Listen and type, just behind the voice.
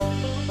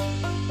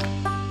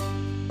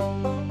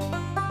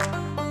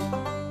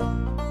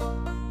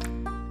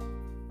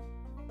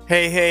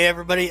Hey,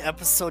 everybody,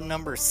 episode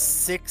number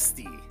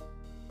 60.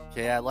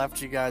 Okay, I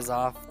left you guys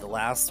off the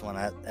last one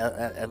at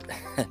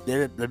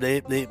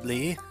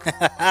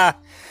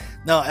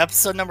no,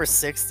 episode number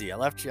 60. I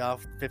left you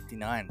off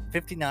 59.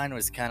 59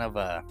 was kind of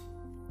a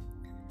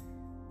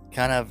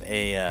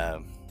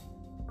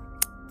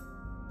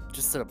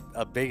just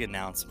a big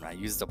announcement. I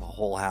used up a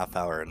whole half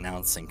hour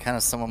announcing kind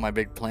of some of my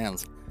big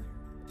plans.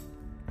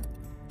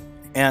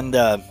 And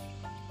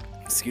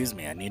excuse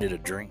me, I needed a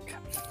drink.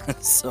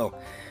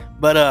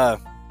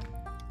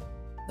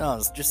 No,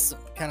 it's just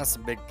kind of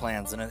some big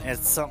plans, and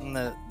it's something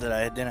that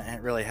I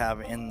didn't really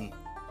have in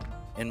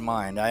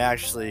mind. I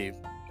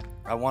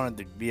wanted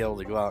to be able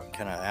to go out and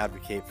kind of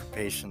advocate for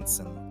patients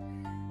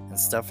and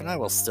stuff, and I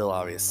will still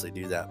obviously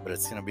do that, but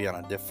it's going to be on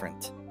a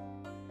different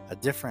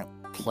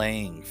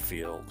playing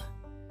field.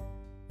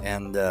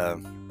 And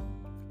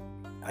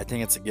I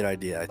think it's a good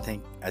idea. I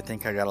think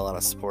I got a lot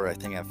of support. I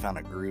think I found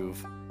a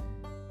groove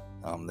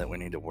that we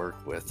need to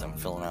work with. I'm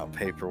filling out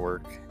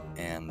paperwork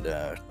and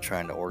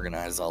trying to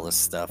organize all this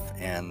stuff,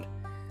 and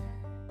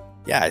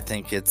yeah, I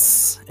think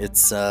it's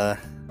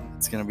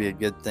gonna be a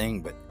good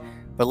thing.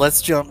 But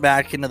let's jump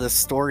back into the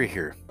story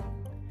here.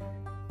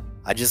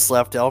 I just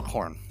left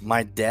Elkhorn.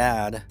 My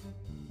dad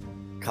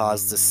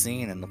caused a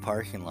scene in the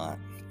parking lot,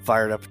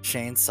 fired up a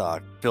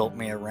chainsaw, built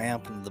me a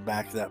ramp into the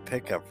back of that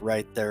pickup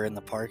right there in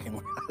the parking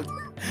lot.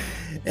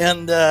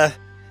 And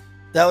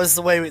that's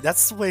the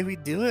way we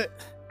do it.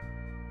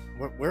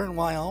 We're in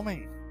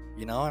Wyoming,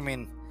 you know. I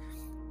mean,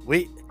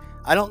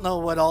 I don't know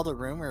what all the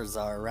rumors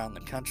are around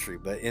the country,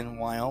 but in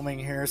Wyoming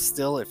here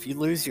still, if you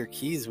lose your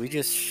keys, we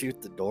just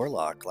shoot the door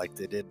lock like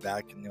they did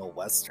back in the old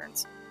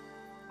westerns.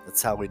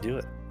 That's how we do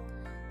it.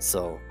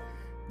 So,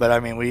 but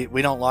I mean,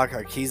 we don't lock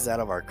our keys out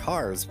of our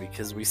cars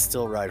because we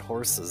still ride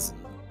horses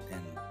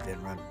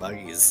and run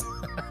buggies.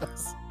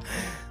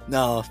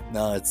 No,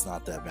 it's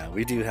not that bad.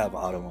 We do have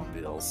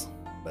automobiles,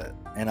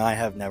 and I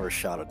have never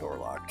shot a door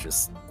lock,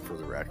 just for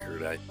the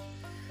record.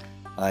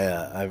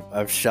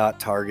 I've shot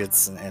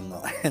targets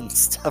and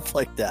stuff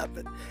like that,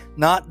 but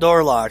not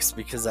door locks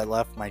because I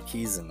left my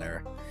keys in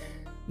there.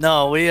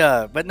 No, we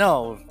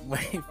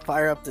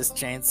fire up this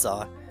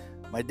chainsaw.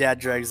 My dad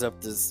drags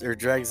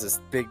this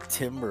big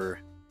timber,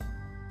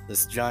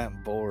 this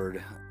giant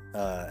board,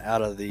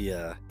 out of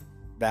the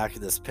back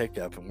of this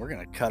pickup, and we're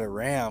gonna cut a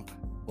ramp.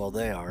 Well,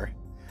 they're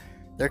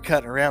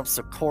cutting a ramp,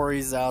 so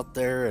Corey's out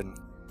there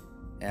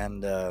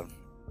and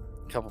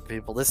couple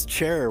people. This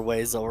chair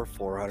weighs over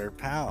 400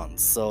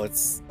 pounds, so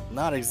it's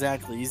not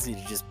exactly easy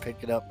to just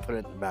pick it up, put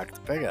it in the back of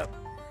the pickup.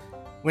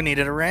 We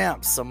needed a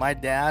ramp, so my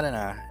dad and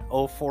a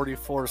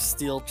 044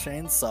 steel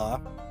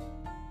chainsaw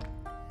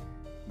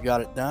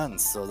got it done.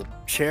 So the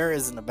chair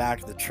is in the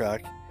back of the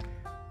truck.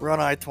 We're on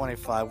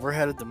I-25. We're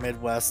headed to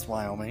Midwest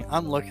Wyoming.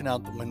 I'm looking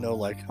out the window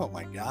like, oh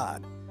my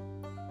god,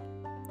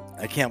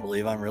 I can't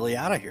believe I'm really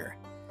out of here.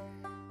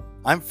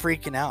 I'm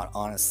freaking out,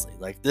 honestly.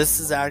 Like, this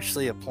is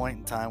actually a point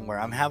in time where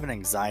I'm having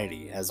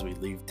anxiety as we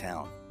leave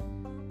town.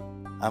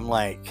 I'm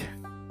like,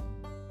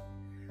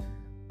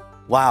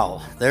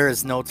 wow, there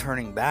is no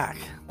turning back.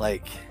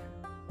 Like,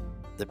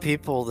 the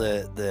people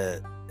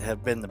that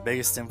have been the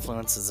biggest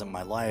influences in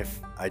my life,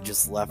 I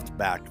just left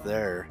back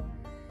there.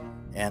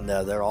 And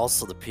they're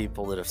also the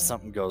people that if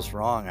something goes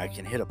wrong, I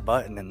can hit a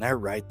button and they're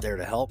right there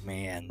to help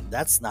me. And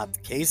that's not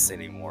the case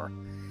anymore.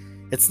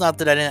 It's not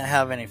that I didn't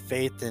have any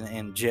faith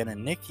in Jen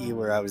and Nikki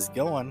where I was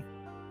going.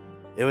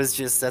 It was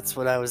just, that's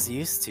what I was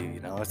used to, you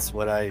know. It's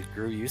what I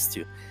grew used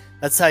to.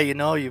 That's how you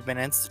know you've been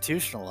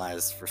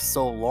institutionalized for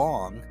so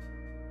long,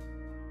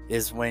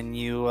 is when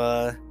you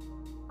are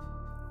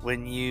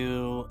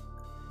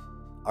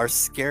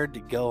scared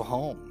to go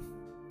home.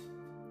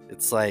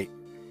 It's like,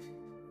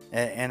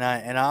 and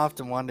I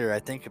often wonder, I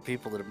think of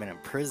people that have been in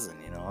prison,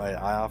 you know.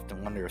 I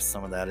often wonder if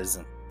some of that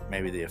isn't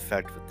maybe the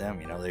effect with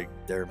them. You know,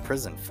 they're in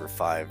prison for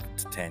 5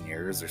 to 10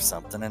 years or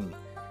something, and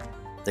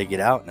they get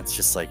out and it's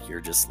just like you're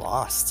just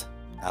lost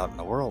out in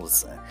the world.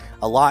 It's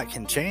a lot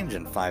can change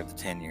in 5 to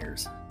 10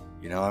 years,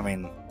 you know. I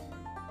mean,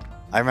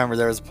 I remember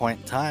there was a point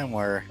in time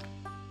where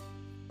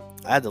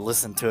I had to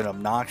listen to an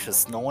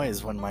obnoxious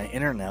noise when my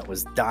internet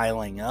was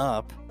dialing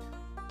up,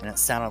 and it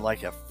sounded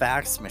like a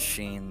fax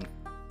machine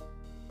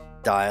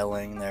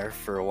dialing there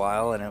for a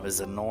while, and it was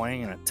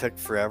annoying and it took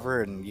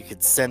forever, and you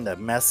could send a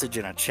message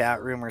in a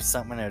chat room or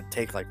something and it'd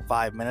take like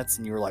 5 minutes,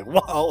 and you were like,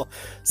 whoa,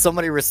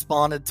 somebody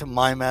responded to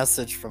my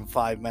message from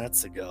 5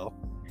 minutes ago.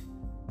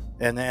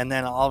 And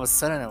then all of a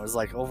sudden it was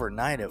like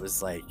overnight, it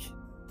was like,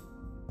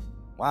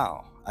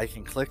 wow, I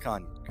can click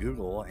on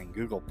Google and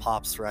Google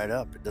pops right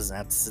up. It doesn't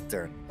have to sit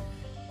there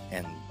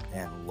and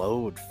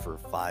load for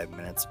 5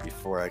 minutes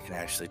before I can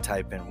actually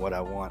type in what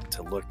I want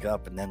to look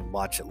up and then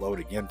watch it load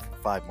again for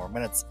 5 more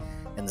minutes.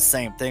 And the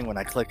same thing when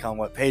I click on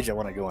what page I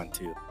want to go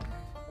into.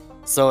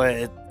 So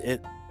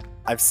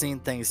I've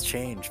seen things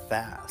change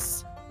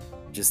fast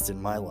just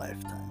in my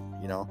lifetime,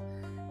 you know.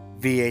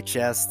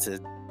 VHS to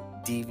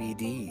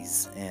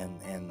DVDs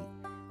and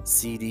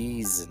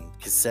CDs and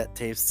cassette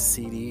tapes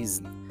to CDs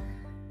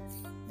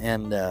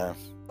and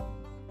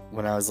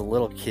when I was a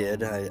little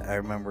kid, I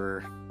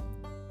remember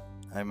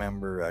I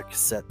remember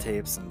cassette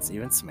tapes and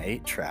even some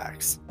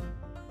 8-tracks.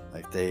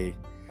 Like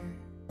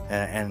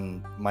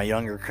and my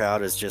younger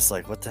crowd is just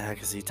like, what the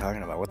heck is he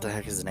talking about? What the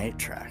heck is an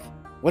 8-track?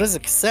 What is a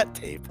cassette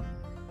tape?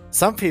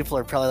 Some people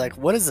are probably like,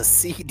 what is a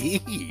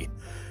CD?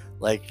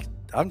 Like,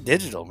 I'm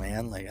digital,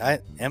 man. Like,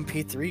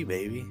 MP3,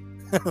 baby.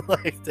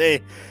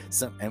 Like,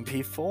 some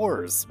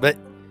MP4s.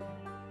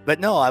 But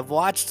no, I've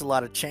watched a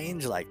lot of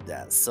change like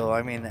that. So,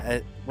 I mean,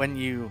 when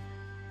you're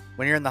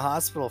in the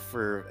hospital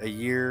for a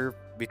year,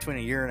 between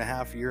a year and a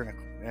half, year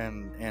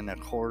and a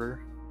quarter,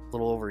 a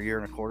little over a year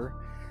and a quarter,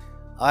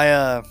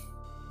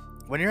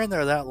 when you're in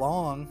there that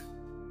long,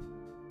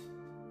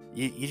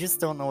 you just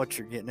don't know what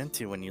you're getting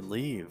into when you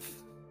leave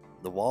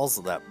the walls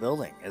of that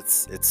building.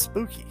 It's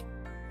spooky.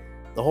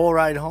 The whole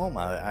ride home,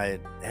 I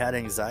had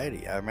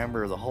anxiety. I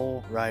remember the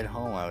whole ride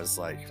home, I was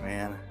like,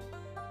 man,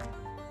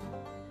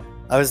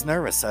 I was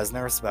nervous. I was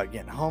nervous about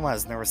getting home. I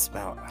was nervous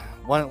about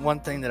one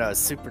thing that I was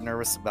super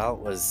nervous about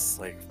was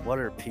like, what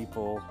are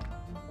people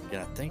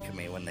gonna think of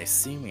me when they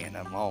see me and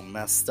I'm all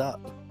messed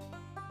up?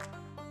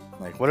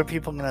 Like, what are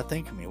people gonna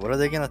think of me? What are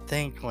they gonna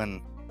think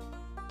when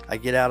I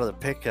get out of the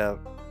pickup,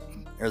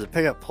 or the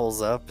pickup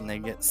pulls up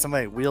and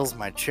somebody wheels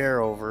my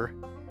chair over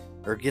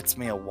or gets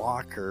me a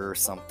walker or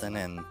something,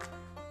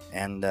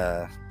 and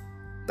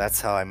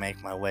that's how I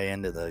make my way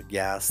into the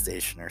gas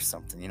station or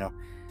something, you know?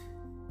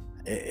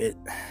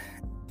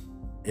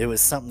 It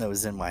was something that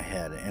was in my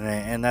head,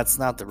 and that's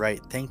not the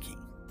right thinking.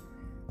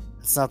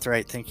 It's not the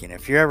right thinking.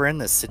 If you're ever in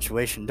this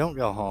situation, don't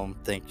go home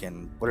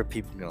thinking, what are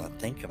people going to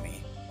think of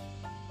me?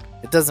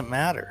 It doesn't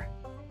matter.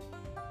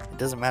 It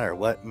doesn't matter.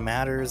 What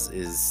matters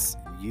is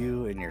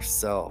you and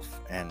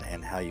yourself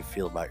and how you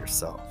feel about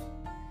yourself.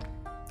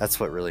 That's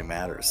what really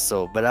matters.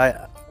 So, but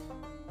I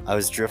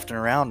was drifting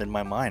around in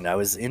my mind. I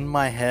was in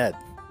my head,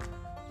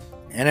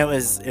 and it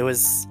was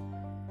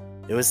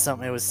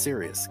something. It was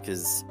serious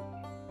because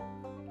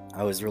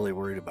I was really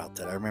worried about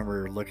that. I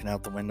remember looking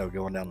out the window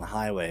going down the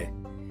highway,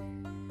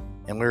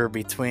 and we were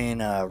between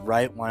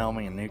Wright,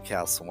 Wyoming and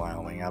Newcastle,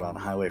 Wyoming, out on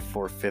Highway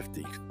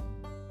 450.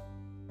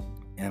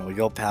 And we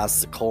go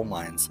past the coal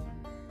mines,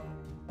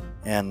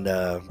 and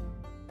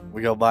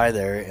we go by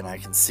there, and I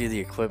can see the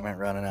equipment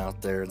running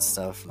out there and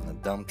stuff, and the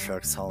dump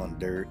trucks hauling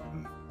dirt,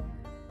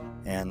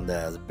 and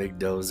the big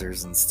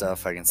dozers and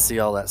stuff. I can see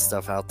all that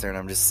stuff out there, and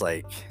I'm just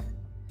like,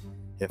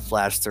 it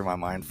flashed through my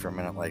mind for a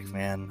minute, like,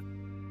 man,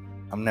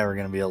 I'm never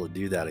going to be able to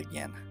do that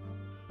again.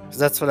 Because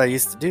that's what I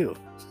used to do.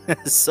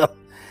 So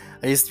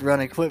I used to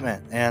run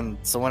equipment. And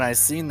so when I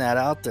seen that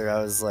out there,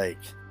 I was like,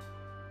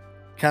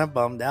 kind of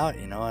bummed out,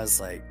 you know. I was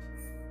like,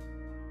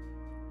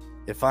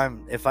 if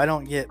I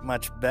don't get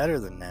much better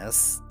than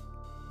this,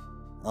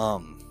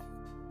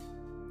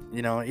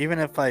 you know, even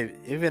if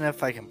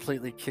I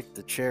completely kick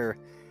the chair,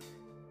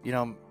 you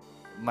know,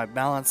 my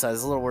balance, I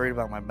was a little worried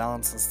about my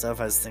balance and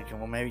stuff. I was thinking,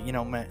 well, maybe, you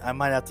know, I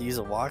might have to use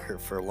a walker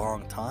for a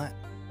long time.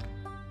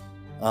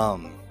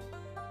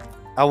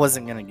 I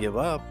wasn't going to give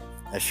up.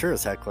 I sure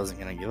as heck wasn't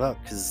going to give up,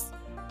 because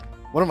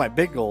one of my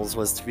big goals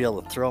was to be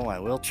able to throw my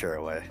wheelchair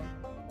away.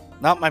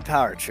 Not my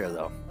power chair,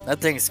 though. That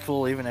thing's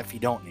cool even if you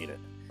don't need it.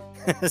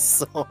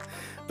 So,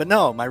 but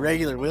no, my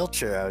regular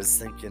wheelchair, I was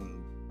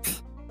thinking,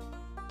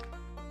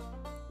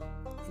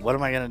 what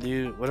am I going to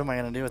do? What am I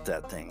going to do with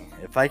that thing?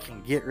 If I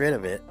can get rid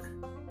of it,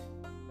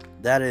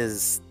 that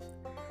is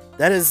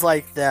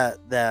like that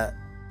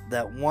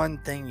one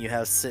thing you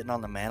have sitting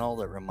on the mantle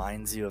that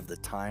reminds you of the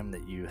time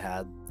that you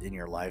had in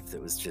your life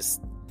that was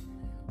just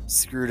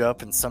screwed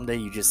up, and someday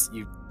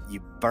you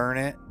burn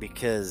it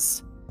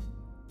because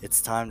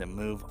it's time to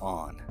move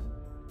on.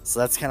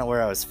 So that's kind of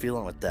where I was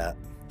feeling with that,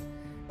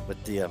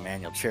 with the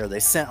manual chair. They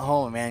sent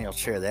home a manual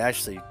chair. They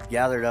actually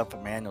gathered up a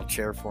manual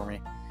chair for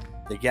me.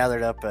 They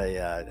gathered up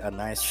a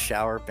nice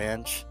shower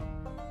bench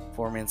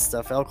for me and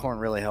stuff. Elkhorn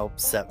really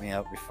helped set me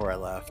up before I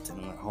left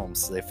and went home,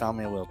 so they found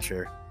me a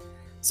wheelchair.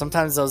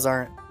 Sometimes those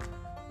aren't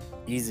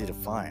easy to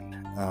find.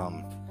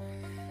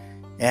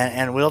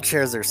 And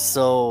wheelchairs are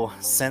so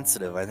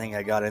sensitive. I think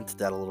I got into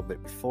that a little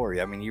bit before.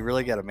 I mean, you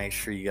really got to make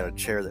sure you got a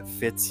chair that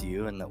fits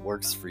you and that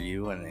works for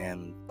you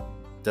and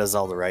does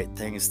all the right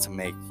things to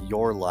make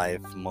your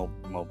life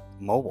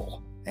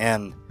mobile.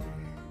 And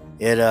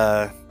it,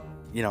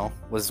 you know,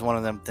 was one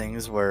of them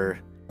things where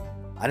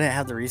I didn't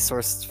have the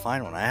resources to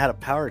find one. I had a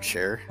power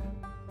chair,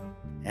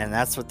 and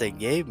that's what they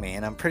gave me.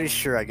 And I'm pretty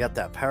sure I got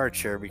that power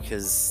chair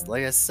because,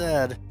 like I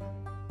said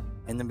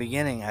in the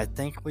beginning, I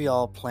think we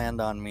all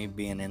planned on me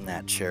being in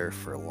that chair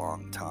for a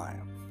long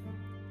time.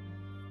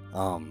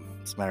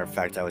 As a matter of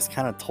fact, I was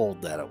kind of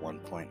told that at one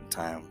point in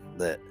time,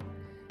 that,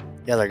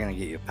 yeah, they're going to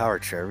get you a power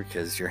chair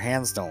because your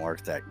hands don't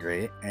work that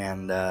great,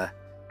 and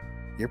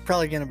you're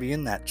probably going to be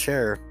in that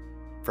chair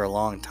for a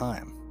long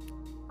time.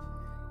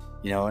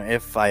 You know,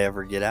 if I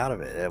ever get out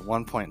of it. At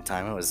one point in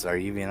time, it was, are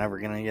you even ever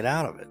going to get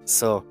out of it?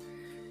 So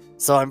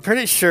I'm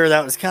pretty sure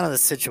that was kind of the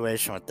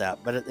situation with that.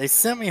 But they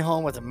sent me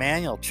home with a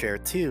manual chair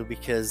too,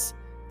 because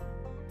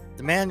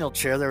the manual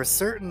chair, there were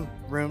certain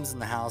rooms in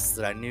the house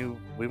that I knew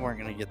we weren't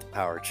going to get the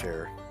power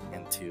chair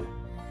into.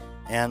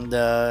 And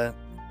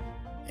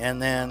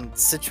And then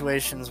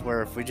situations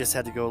where if we just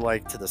had to go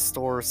like to the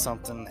store or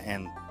something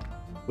and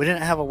we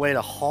didn't have a way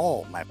to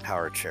haul my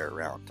power chair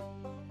around.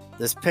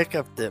 This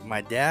pickup that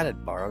my dad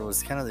had borrowed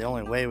was kind of the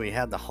only way we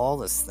had to haul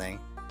this thing.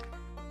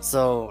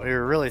 So we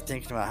were really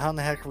thinking about how in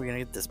the heck are we going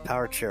to get this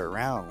power chair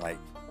around? Like,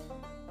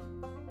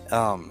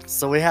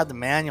 so we had the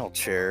manual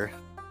chair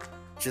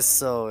just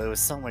so it was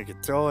something we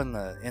could throw in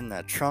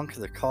the trunk of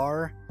the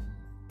car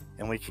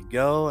and we could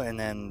go, and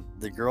then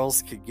the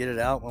girls could get it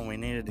out when we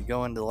needed to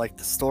go into like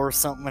the store or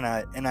something,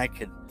 and I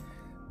could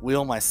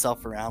wheel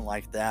myself around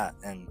like that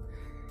and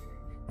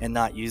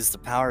not use the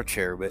power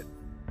chair. But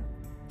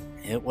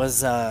it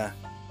was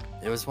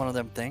one of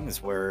them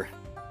things where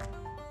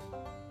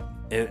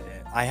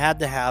I had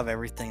to have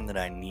everything that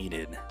I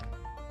needed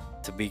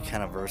to be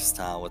kind of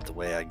versatile with the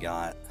way I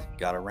got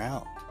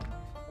around.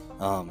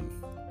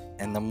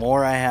 And the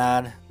more I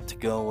had to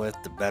go with,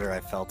 the better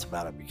I felt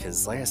about it,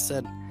 because like I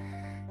said,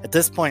 at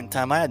this point in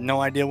time, I had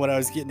no idea what I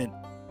was getting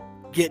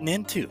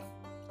into.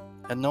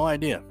 I had no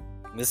idea.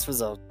 This was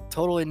a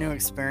totally new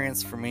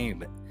experience for me.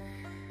 But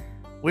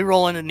we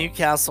roll into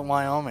Newcastle,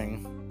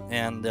 Wyoming,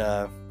 and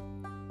there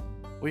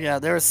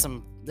were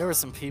some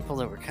people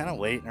that were kind of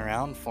waiting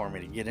around for me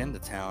to get into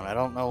town. I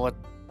don't know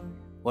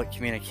what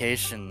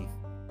communication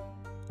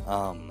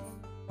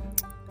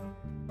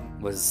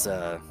was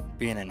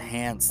being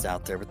enhanced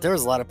out there, but there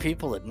was a lot of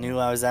people that knew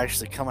I was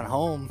actually coming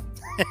home.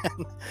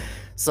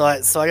 So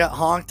I got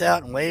honked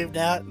out and waved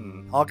at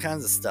and all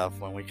kinds of stuff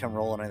when we come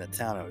rolling into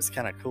town. It was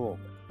kind of cool.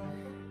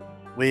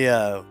 We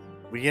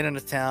get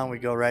into town, we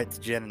go right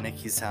to Jen and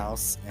Nikki's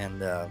house,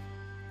 and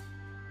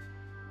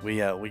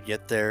we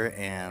get there,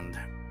 and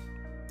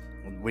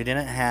we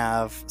didn't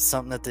have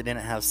something that they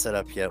didn't have set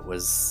up yet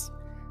was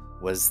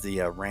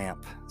the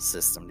ramp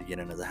system to get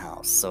into the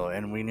house. So,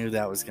 and we knew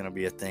that was going to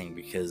be a thing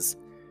because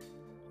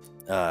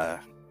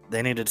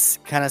they needed to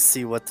kind of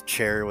see what the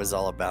chair was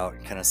all about,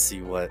 and kind of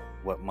see what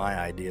my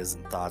ideas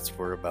and thoughts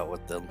were about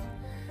what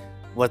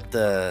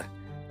the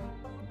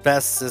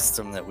best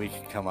system that we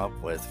could come up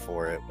with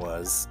for it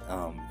was,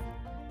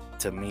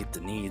 to meet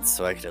the needs,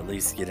 so I could at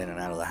least get in and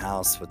out of the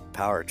house with the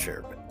power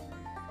chair.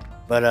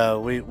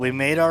 But we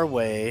made our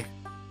way,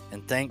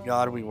 and thank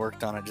God we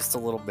worked on it just a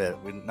little bit.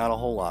 Not a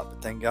whole lot,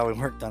 but thank God we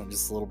worked on it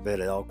just a little bit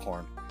at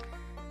Elkhorn.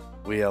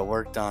 We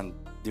worked on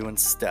doing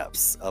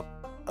steps up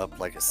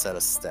like a set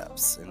of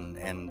steps,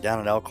 and down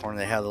at Elkhorn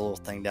they had a little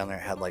thing down there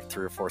that had like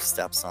 3 or 4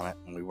 steps on it,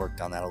 and we worked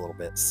on that a little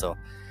bit. So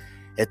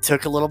it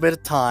took a little bit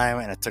of time,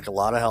 and it took a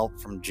lot of help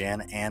from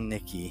Jen and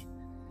Nikki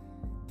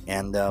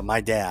and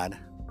my dad,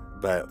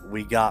 but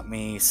we got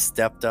me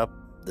stepped up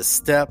the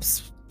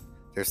steps.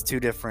 There's 2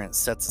 different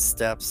sets of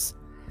steps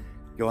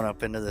going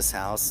up into this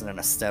house, and then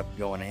a step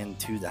going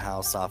into the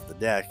house off the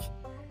deck.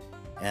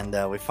 And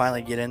we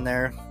finally get in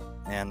there,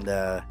 and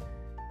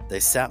they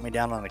sat me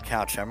down on the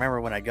couch. I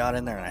remember when I got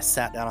in there and I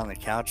sat down on the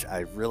couch, I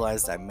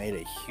realized I made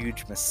a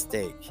huge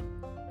mistake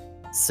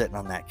sitting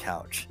on that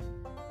couch,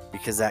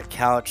 because that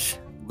couch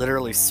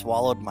literally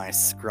swallowed my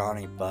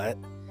scrawny butt,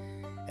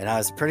 and I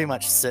was pretty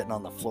much sitting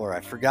on the floor.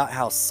 I forgot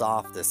how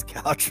soft this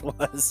couch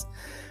was.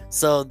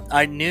 So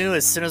I knew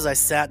as soon as I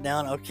sat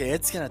down, okay,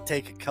 it's going to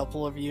take a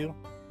couple of you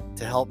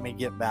to help me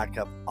get back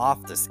up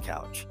off this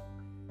couch.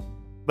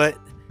 But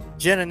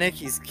Jen and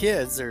Nikki's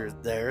kids are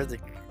there. The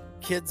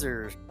kids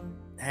are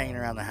hanging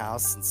around the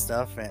house and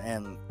stuff,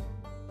 and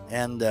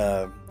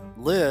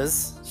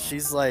Liz,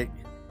 she's like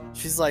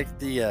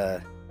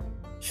the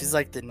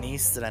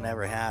niece that I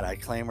never had. I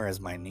claim her as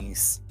my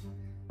niece,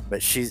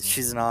 but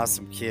she's an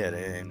awesome kid,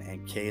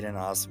 and Kaden,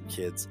 awesome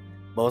kids.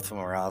 Both of them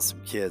are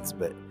awesome kids.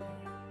 But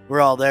we're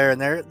all there, and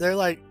they're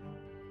like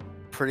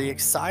pretty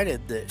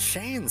excited that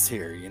Shane's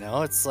here. You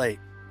know, it's like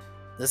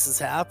this is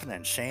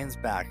happening. Shane's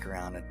back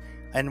around,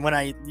 and when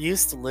I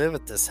used to live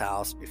at this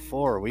house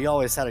before, we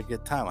always had a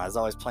good time. I was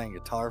always playing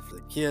guitar for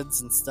the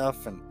kids and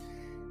stuff, and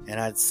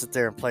I'd sit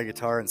there and play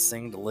guitar and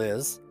sing to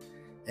Liz,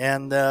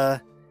 and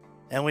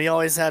we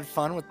always had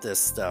fun with this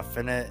stuff.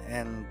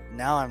 And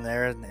now I'm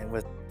there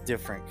with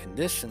different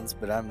conditions,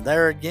 but I'm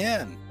there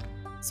again,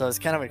 so it's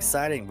kind of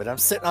exciting. But I'm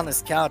sitting on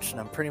this couch, and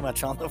I'm pretty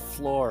much on the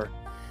floor,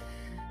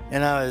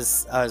 and I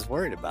was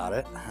worried about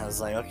it. I was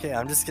like, okay,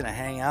 I'm just gonna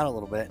hang out a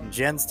little bit. And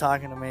Jen's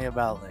talking to me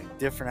about like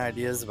different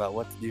ideas about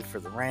what to do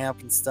for the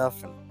ramp and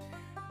stuff, and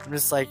I'm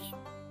just like,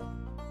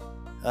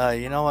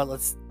 you know what,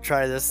 let's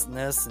try this and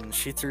this. And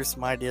she threw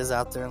some ideas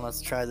out there, and let's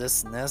try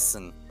this and this.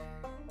 And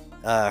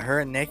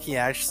her and Nikki,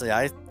 actually,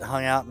 I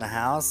hung out in the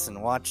house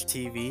and watched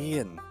TV,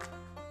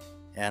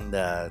 and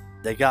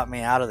they got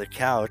me out of the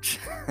couch.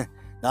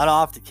 Not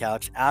off the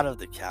couch, out of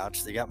the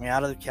couch. They got me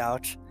out of the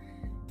couch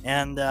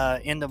and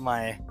into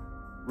my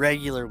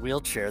regular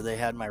wheelchair. They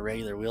had my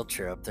regular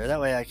wheelchair up there.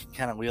 That way I could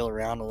kind of wheel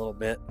around a little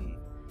bit, and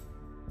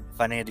if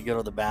I needed to go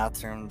to the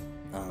bathroom,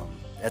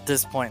 at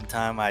this point in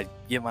time, I'd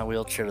get my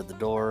wheelchair to the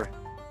door.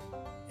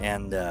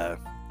 And the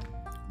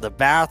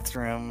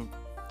bathroom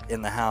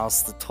in the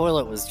house, the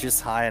toilet was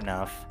just high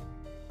enough,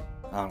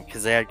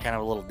 because they had kind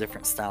of a little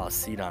different style of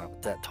seat on it,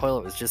 but that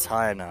toilet was just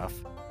high enough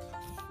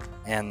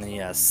and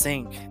the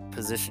sink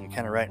positioned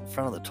kind of right in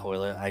front of the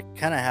toilet, I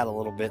kind of had a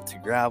little bit to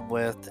grab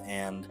with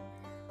and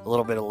a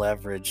little bit of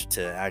leverage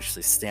to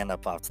actually stand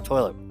up off the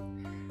toilet.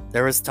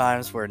 There was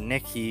times where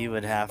Nikki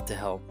would have to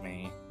help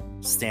me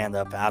stand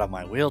up out of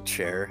my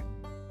wheelchair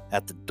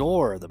at the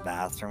door of the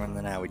bathroom, and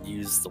then I would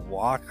use the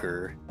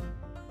walker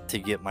to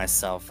get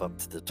myself up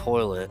to the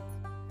toilet.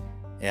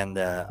 And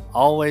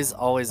always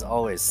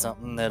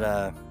something that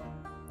I'm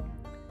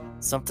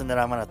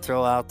going to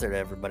throw out there to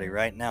everybody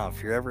right now.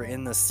 If you're ever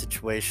in this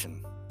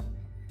situation,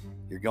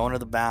 you're going to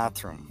the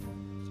bathroom,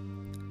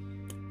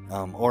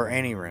 or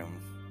any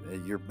room,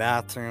 your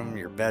bathroom,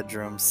 your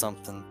bedroom,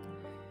 something.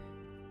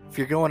 If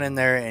you're going in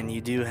there and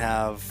you do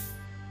have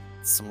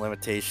some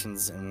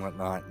limitations and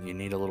whatnot, you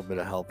need a little bit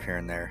of help here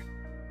and there,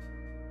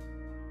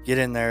 get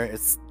in there.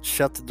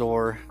 Shut the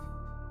door.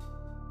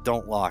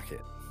 Don't lock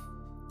it.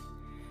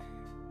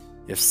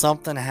 If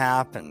something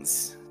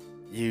happens,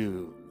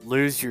 you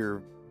lose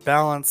your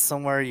balance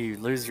somewhere, you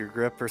lose your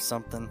grip or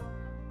something,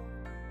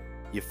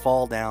 you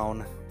fall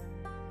down,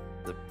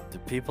 the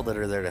people that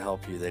are there to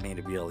help you, they need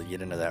to be able to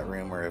get into that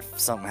room. Or if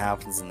something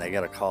happens and they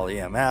got to call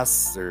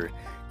EMS, or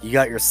you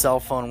got your cell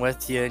phone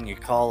with you and you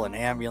call an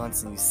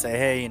ambulance and you say,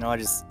 hey, I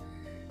just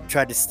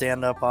tried to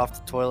stand up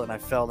off the toilet and I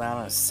fell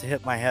down and I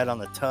hit my head on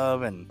the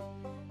tub and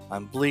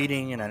I'm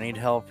bleeding and I need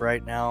help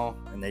right now,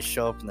 and they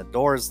show up and the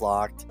door's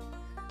locked,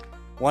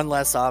 one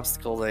less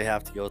obstacle they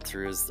have to go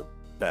through is the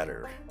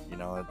better.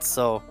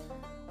 So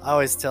I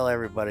always tell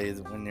everybody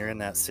that when you're in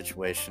that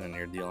situation and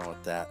you're dealing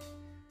with that,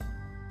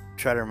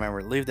 try to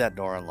remember, leave that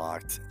door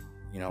unlocked.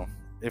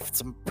 If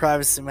it's a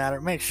privacy matter,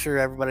 make sure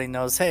everybody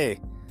knows, hey,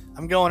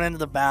 I'm going into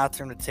the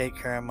bathroom to take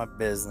care of my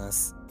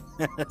business.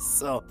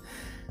 So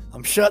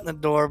I'm shutting the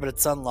door, but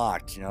it's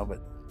unlocked, but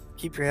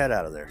keep your head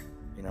out of there,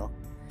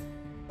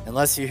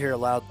 unless you hear a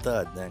loud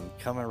thud, then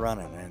come and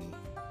running,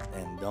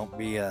 and don't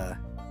be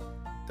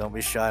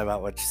shy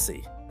about what you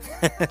see.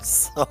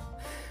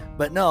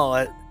 But no,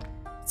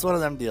 it's one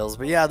of them deals.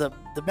 But yeah, the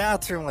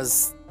bathroom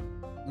was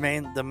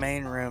the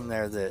main room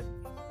there that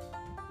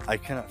I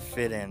couldn't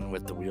fit in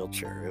with the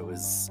wheelchair.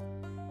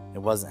 It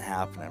wasn't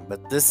happening.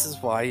 But this is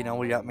why,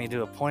 we got me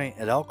to a point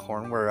at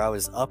Elkhorn where I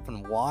was up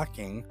and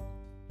walking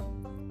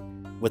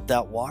with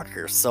that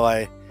walker. So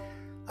I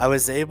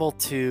was able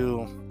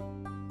to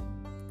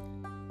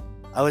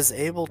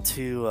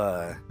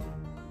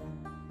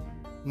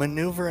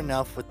maneuver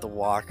enough with the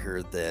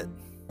walker that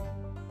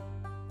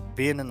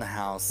being in the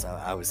house,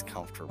 I was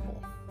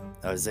comfortable.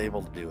 I was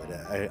able to do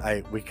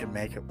it. We could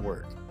make it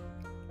work.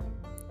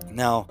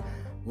 Now,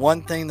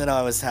 one thing that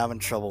I was having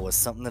trouble with,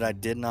 something that I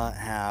did not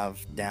have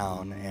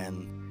down,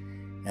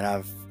 and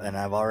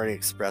I've already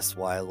expressed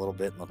why a little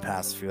bit in the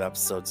past few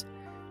episodes.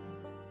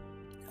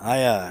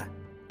 I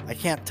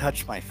can't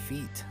touch my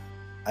feet.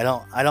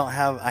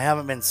 I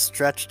haven't been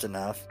stretched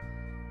enough,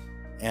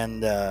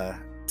 and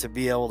to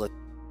be able to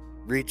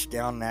reach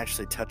down and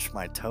actually touch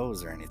my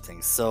toes or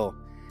anything. So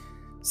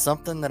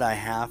something that I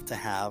have to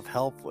have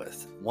help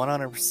with,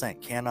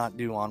 100% cannot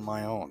do on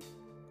my own,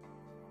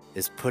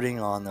 is putting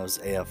on those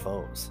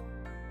AFOs.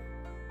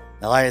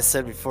 Now, like I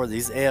said before,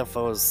 these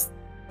AFOs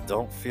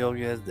don't feel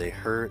good. They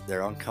hurt.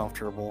 They're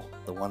uncomfortable,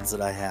 the ones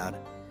that I had.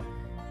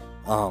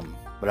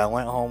 But I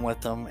went home with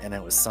them, and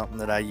it was something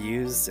that I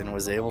used and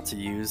was able to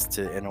use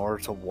in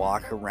order to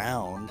walk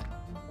around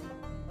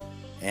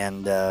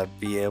and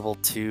be able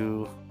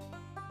to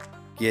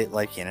get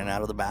in and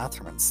out of the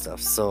bathroom and stuff.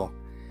 So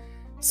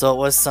it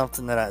was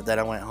something that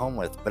I went home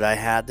with, but I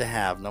had to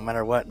have no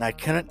matter what, and I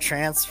couldn't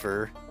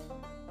transfer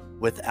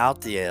without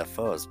the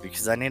AFOs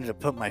because I needed to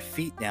put my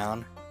feet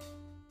down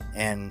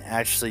and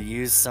actually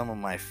use some of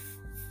my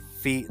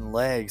feet and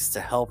legs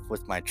to help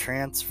with my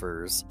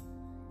transfers.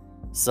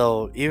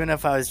 So even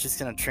if I was just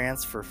going to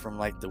transfer from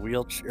the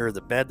wheelchair or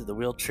the bed to the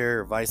wheelchair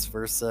or vice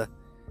versa,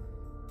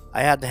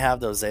 I had to have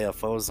those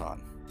AFOs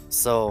on.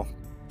 So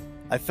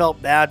I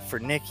felt bad for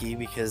Nikki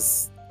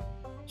because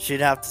she'd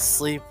have to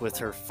sleep with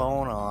her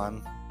phone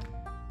on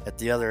at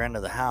the other end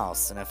of the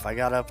house. And if I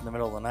got up in the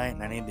middle of the night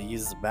and I needed to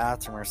use the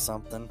bathroom or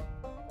something,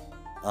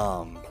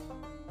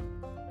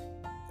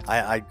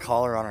 I'd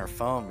call her on her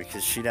phone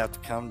because she'd have to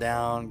come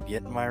down,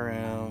 get in my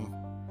room,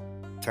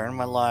 turn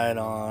my light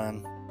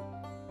on,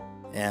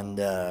 and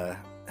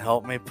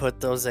help me put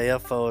those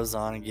AFOs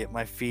on and get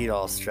my feet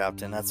all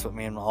strapped in. That's what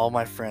me and all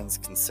my friends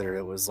considered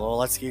it was, well,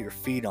 let's get your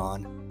feet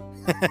on.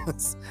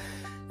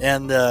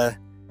 And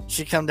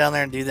she'd come down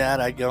there and do that.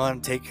 I'd go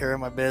and take care of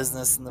my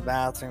business in the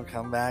bathroom,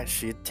 come back,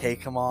 she'd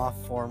take them off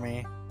for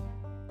me,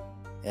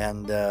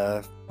 and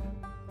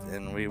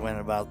we went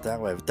about that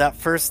way. But that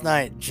first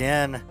night,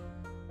 Jen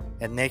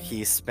and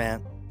Nikki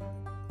spent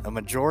a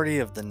majority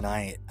of the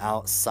night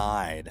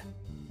outside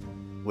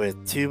with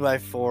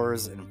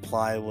 2x4s and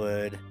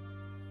plywood,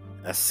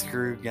 a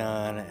screw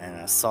gun, and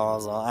a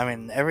sawzall. I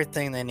mean,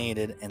 everything they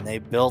needed, and they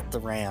built the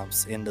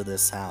ramps into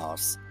this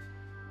house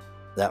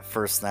that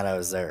first night I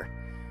was there.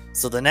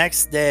 So the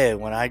next day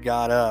when I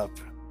got up,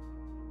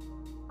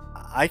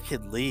 I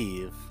could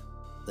leave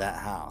that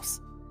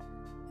house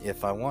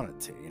if I wanted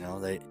to.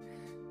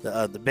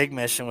 The big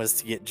mission was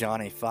to get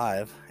Johnny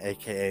 5,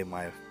 aka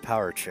my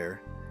power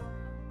chair,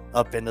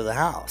 up into the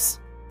house.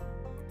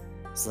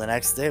 So the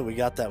next day we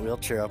got that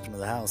wheelchair up into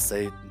the house.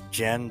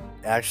 Jen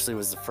actually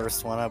was the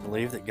first one, I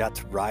believe, that got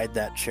to ride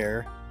that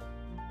chair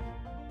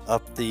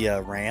up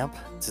the ramp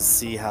to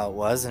see how it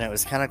was, and it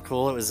was kind of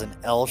cool. It was an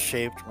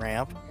L-shaped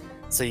ramp,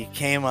 so you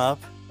came up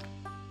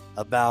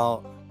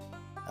about,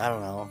 I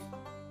don't know,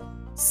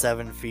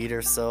 7 feet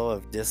or so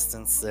of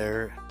distance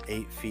there,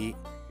 8 feet.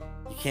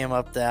 You came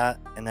up that,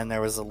 and then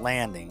there was a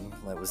landing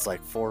that was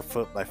like 4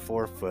 foot by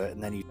 4 foot,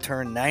 and then you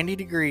turned 90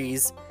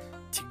 degrees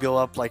to go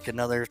up like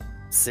another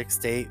 6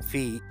 to 8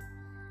 feet,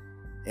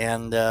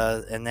 and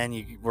then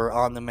you were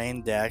on the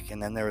main deck,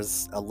 and then there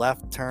was a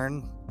left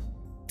turn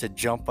to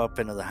jump up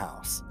into the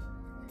house,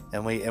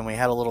 and we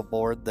had a little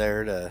board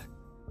there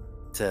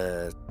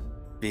to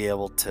be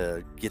able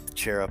to get the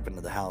chair up into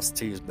the house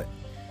too. But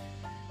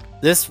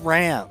this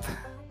ramp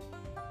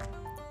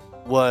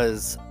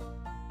was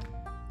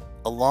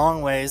a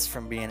long ways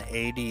from being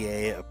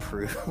ADA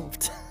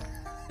approved.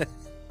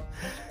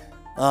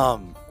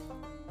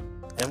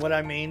 And what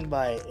I mean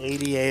by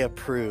ADA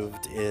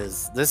approved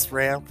is this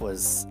ramp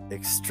was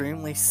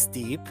extremely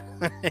steep.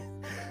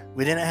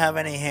 We didn't have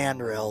any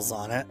handrails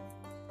on it.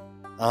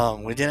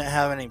 We didn't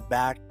have any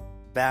back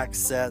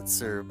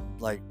sets or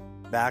like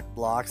back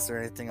blocks or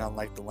anything on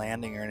like the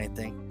landing or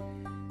anything.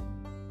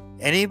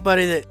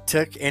 Anybody that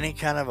took any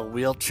kind of a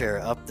wheelchair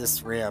up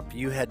this ramp,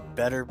 you had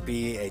better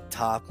be a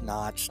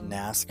top-notch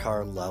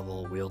NASCAR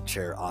level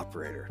wheelchair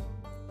operator.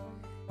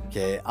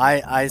 Okay,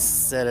 I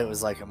said it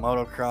was like a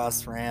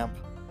motocross ramp.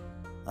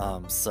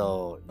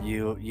 So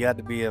you had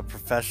to be a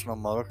professional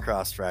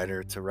motocross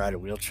rider to ride a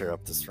wheelchair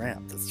up this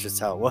ramp. That's just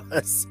how it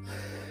was.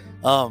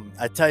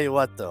 I tell you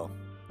what though,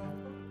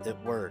 it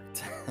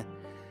worked.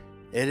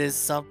 It is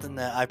something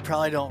that I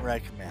probably don't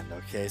recommend.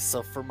 Okay,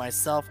 so for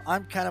myself,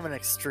 I'm kind of an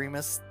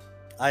extremist.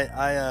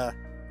 I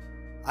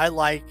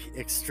like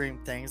extreme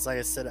things. Like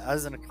I said,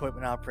 as an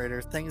equipment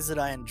operator, things that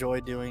I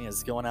enjoy doing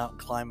is going out and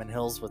climbing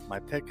hills with my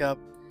pickup,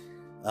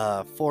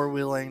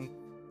 four-wheeling,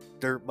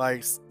 dirt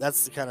bikes.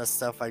 That's the kind of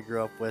stuff I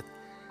grew up with.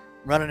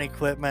 Running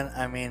equipment,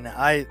 I mean,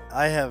 I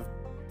have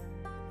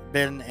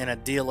been in a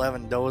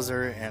D11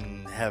 dozer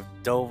and have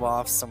dove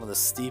off some of the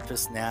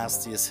steepest,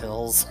 nastiest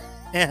hills,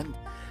 and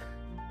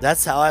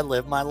that's how I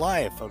live my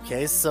life.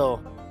 Okay,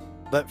 so,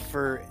 but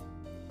for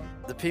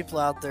the people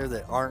out there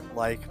that aren't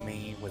like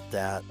me with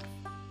that,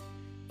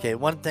 okay,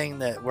 one thing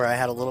that where I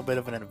had a little bit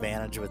of an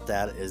advantage with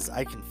that is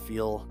I can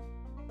feel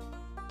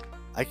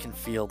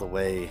the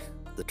way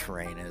the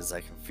terrain is.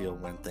 I can feel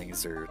when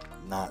things are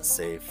not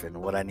safe and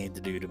what I need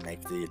to do to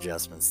make the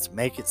adjustments to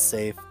make it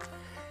safe.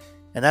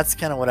 And that's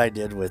kind of what I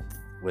did with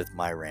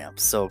my ramp.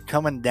 So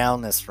coming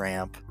down this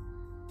ramp,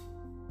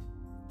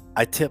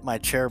 I tipped my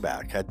chair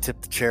back. I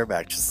tipped the chair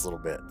back just a little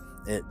bit.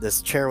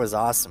 This chair was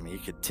awesome. You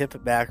could tip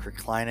it back,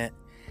 recline it.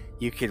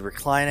 You could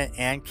recline it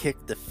and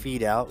kick the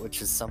feet out,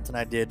 which is something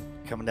I did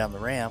coming down the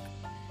ramp,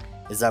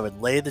 is I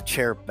would lay the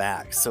chair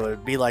back. So it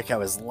would be like I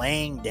was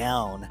laying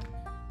down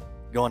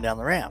going down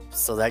the ramp.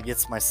 So that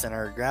gets my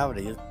center of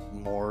gravity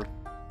more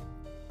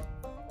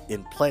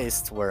in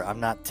place to where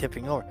I'm not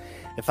tipping over.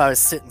 If I was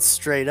sitting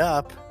straight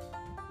up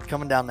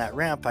coming down that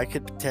ramp, I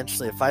could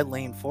potentially, if I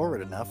leaned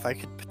forward enough, I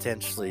could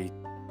potentially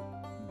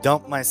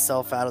dump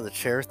myself out of the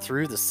chair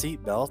through the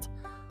seat belt,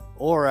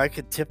 or I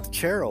could tip the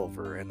chair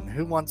over. And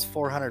who wants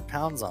 400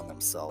 pounds on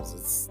themselves?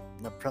 It's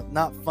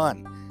not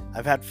fun.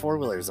 I've had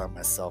four-wheelers on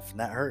myself and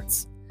that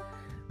hurts.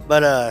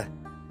 But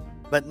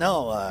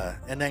no,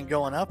 and then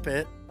going up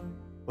it,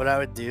 what I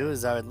would do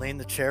is I would lean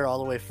the chair all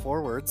the way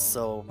forward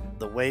so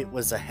the weight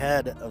was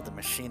ahead of the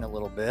machine a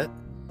little bit,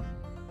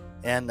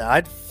 and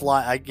I'd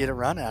get a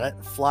run at it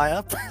and fly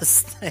up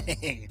this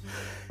thing.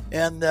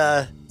 And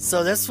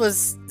so this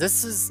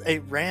is a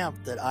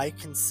ramp that I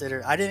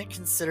didn't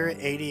consider it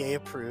ADA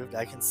approved.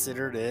 I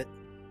considered it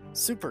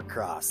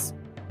Supercross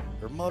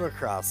or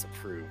motocross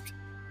approved.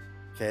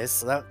 Okay,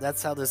 so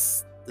that's how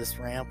this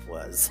ramp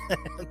was.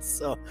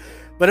 So,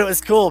 but it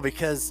was cool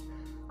because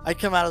I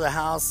come out of the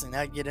house and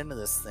I'd get into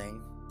this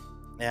thing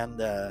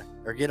and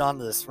or get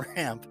onto this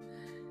ramp,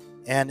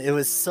 and it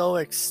was so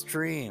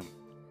extreme.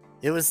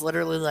 It was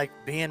literally like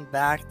being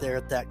back there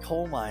at that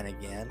coal mine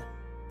again,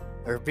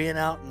 or being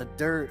out in the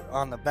dirt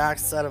on the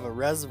backside of a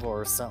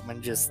reservoir or something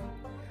and just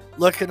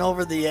looking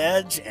over the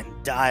edge and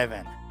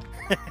diving.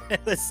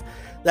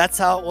 That's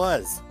how it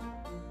was.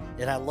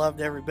 And I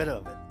loved every bit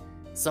of it.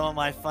 Some of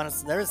my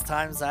funnest, there's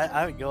times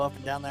I would go up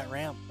and down that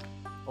ramp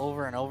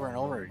over and over and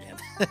over again.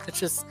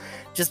 just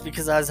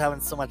because I was having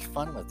so much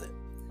fun with it.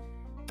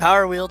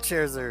 Power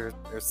wheelchairs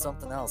are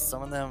something else.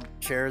 Some of them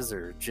chairs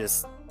are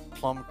just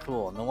plumb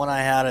cool. And the one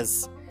I had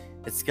it's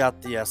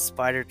got the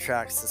spider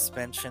track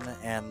suspension,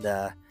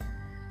 and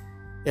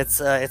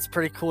it's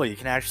pretty cool. You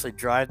can actually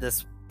drive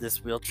this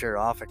wheelchair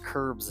off of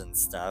curbs and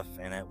stuff,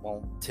 and it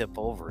won't tip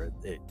over.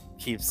 It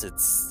keeps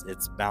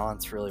its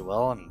balance really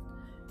well, and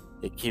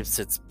it keeps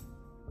its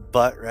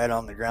butt right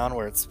on the ground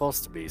where it's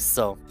supposed to be.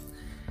 So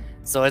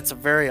So it's a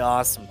very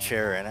awesome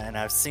chair, and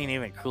I've seen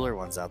even cooler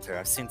ones out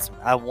there.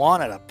 I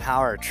wanted a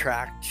power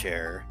track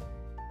chair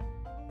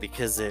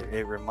because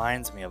it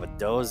reminds me of a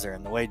dozer,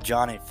 and the way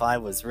Johnny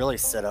 5 was really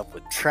set up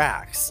with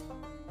tracks.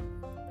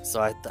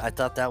 So I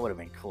thought that would have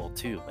been cool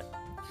too,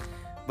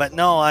 but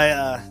no,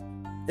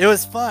 it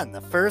was fun.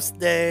 The first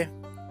day,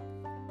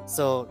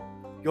 so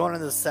going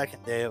into the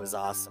second day, it was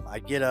awesome. I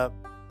get up,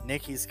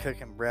 Nikki's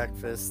cooking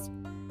breakfast.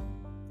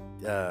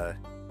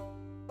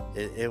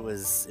 It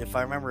was, if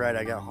I remember right,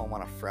 I got home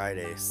on a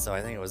Friday, so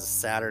I think it was a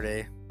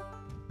Saturday.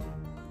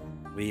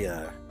 We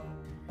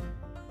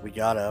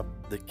got up.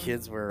 The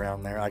kids were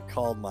around there. I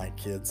called my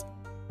kids.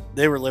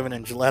 They were living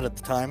in Gillette at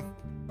the time,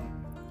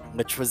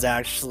 which was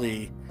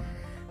actually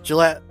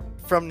Gillette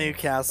from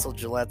Newcastle.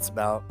 Gillette's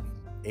about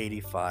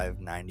 85,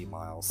 90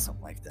 miles,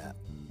 something like that.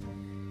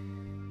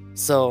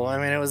 So, I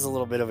mean, it was a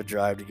little bit of a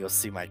drive to go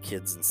see my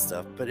kids and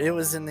stuff, but it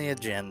was in the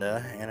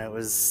agenda, and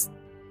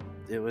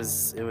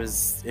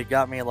it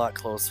got me a lot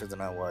closer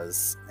than I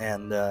was.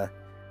 And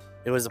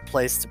it was a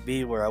place to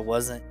be where I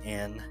wasn't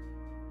in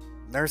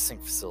nursing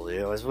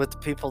facility. I was with the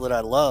people that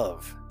I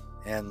love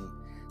and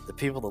the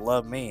people that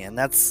love me, and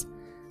that's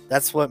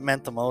what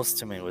meant the most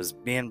to me, was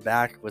being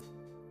back with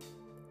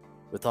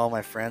all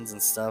my friends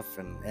and stuff.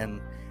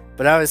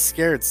 But I was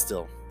scared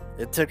still.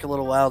 It took a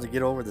little while to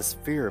get over this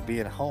fear of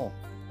being home.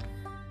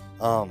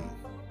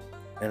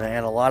 And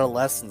a lot of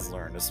lessons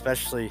learned,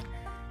 especially,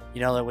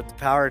 that with the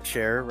power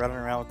chair, running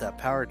around with that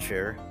power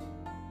chair.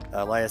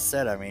 Like I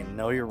said, I mean,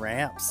 know your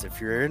ramps. If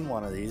you're in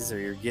one of these or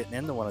you're getting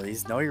into one of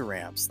these, know your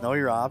ramps, know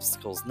your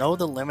obstacles, know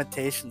the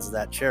limitations of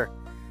that chair.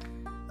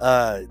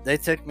 They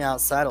took me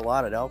outside a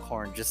lot at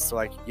Elkhorn just so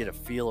I could get a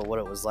feel of what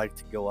it was like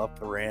to go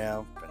up a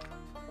ramp and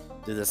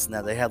do this and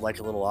that. They had like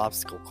a little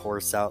obstacle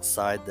course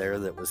outside there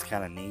that was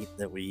kind of neat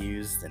that we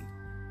used,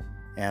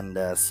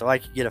 and so I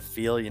could get a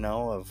feel,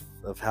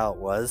 of how it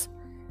was.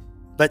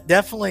 But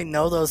definitely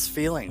know those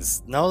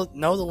feelings. Know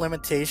the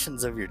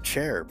limitations of your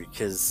chair,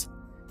 because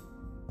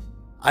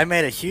I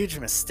made a huge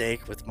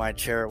mistake with my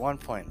chair at one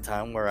point in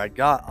time where I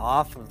got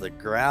off of the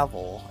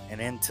gravel and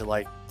into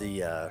like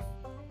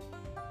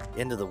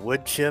into the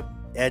wood chip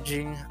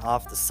edging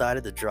off the side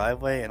of the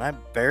driveway, and I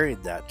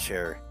buried that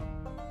chair.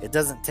 It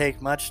doesn't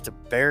take much to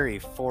bury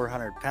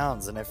 400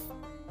 pounds, and if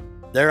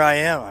there I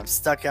am, I'm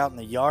stuck out in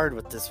the yard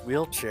with this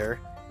wheelchair.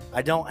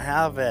 I don't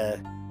have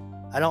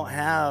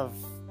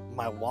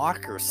my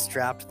walker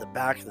strapped to the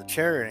back of the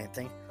chair or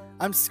anything.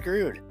 I'm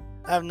screwed.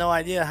 I have no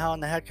idea how in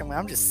the heck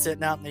I'm just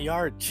sitting out in the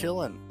yard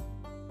chilling.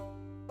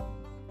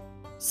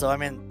 So, I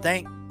mean,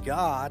 thank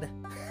God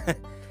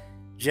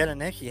Jen and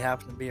Nikki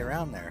happened to be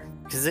around there,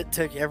 because it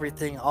took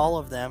everything all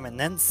of them and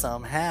then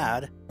some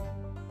had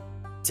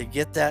to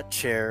get that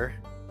chair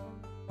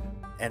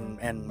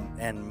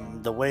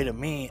and the way to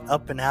me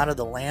up and out of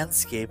the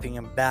landscaping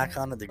and back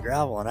onto the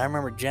gravel. And I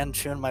remember Jen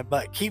chewing my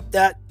butt, keep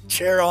that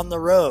chair on the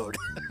road.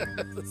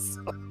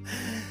 So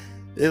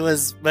it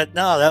was, but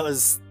no,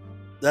 that's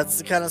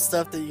the kind of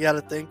stuff that you got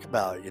to think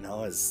about,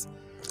 is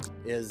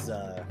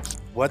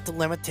what the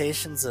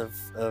limitations of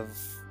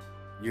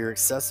your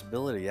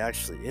accessibility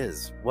actually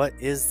is. What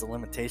is the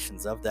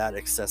limitations of that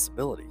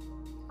accessibility?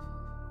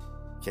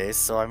 Okay,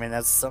 so I mean,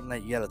 that's something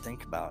that you got to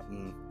think about.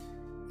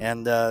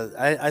 And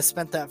I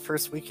spent that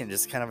first weekend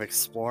just kind of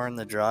exploring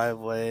the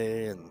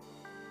driveway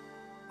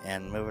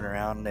and moving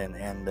around and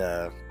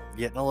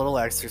getting a little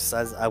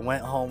exercise. I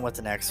went home with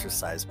an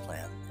exercise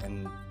plan.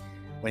 And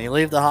when you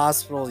leave the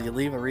hospital, you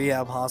leave a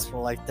rehab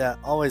hospital like that,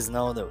 always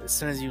know that as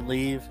soon as you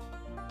leave,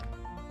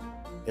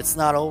 it's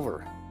not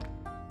over.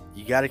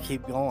 You got to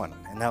keep going.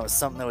 And that was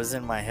something that was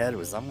in my head,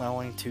 was I'm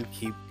going to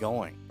keep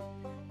going.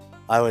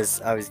 I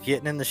was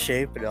getting into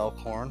shape at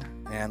Elkhorn,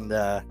 and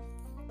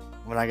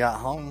when I got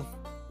home,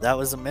 that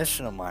was a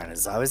mission of mine,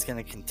 is I was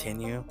going to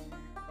continue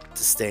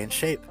to stay in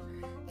shape.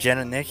 Jen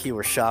and Nikki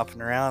were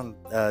shopping around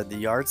the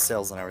yard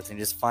sales and everything,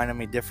 just finding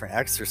me different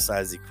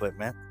exercise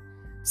equipment,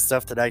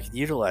 stuff that I could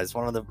utilize.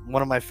 One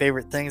of my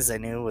favorite things I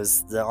knew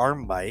was the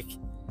arm bike.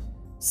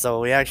 So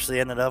we actually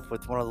ended up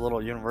with one of the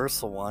little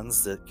universal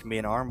ones that can be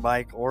an arm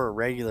bike or a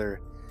regular,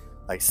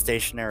 like,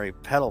 stationary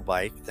pedal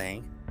bike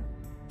thing.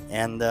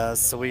 And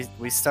so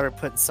we started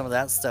putting some of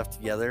that stuff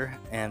together,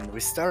 and we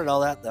started all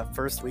that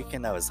first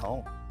weekend I was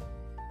home.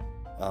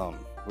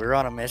 We were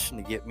on a mission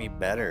to get me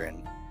better,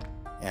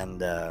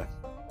 and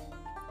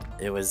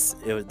it was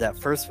that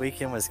first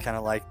weekend was kind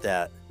of like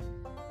that.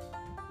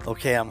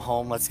 Okay, I'm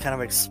home. Let's kind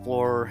of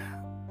explore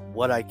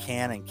what I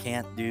can and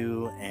can't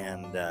do,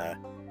 and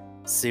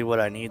see what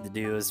I need to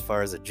do as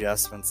far as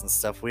adjustments and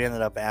stuff. We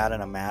ended up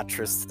adding a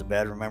mattress to the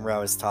bed. Remember, I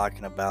was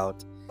talking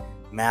about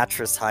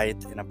mattress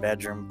height in a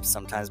bedroom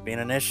sometimes being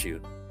an issue.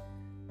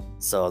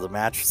 So the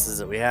mattresses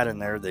that we had in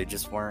there, they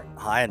just weren't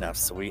high enough.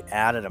 So we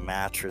added a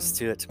mattress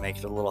to it to make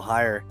it a little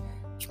higher,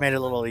 which made it a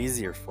little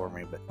easier for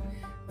me.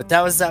 But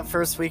that was that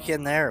first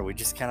weekend there. We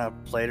just kind of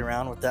played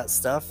around with that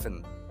stuff,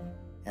 and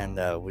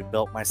we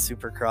built my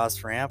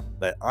Supercross ramp.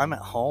 But I'm at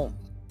home.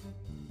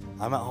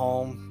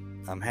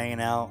 I'm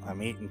hanging out.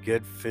 I'm eating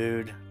good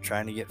food,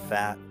 trying to get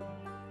fat.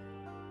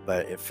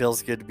 but it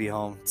feels good to be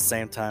home. At the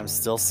same time,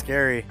 still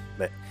scary,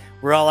 but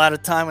we're all out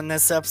of time in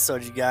this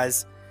episode, you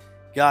guys.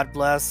 God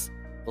bless.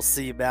 We'll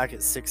see you back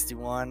at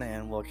 61,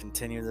 and we'll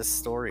continue this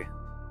story.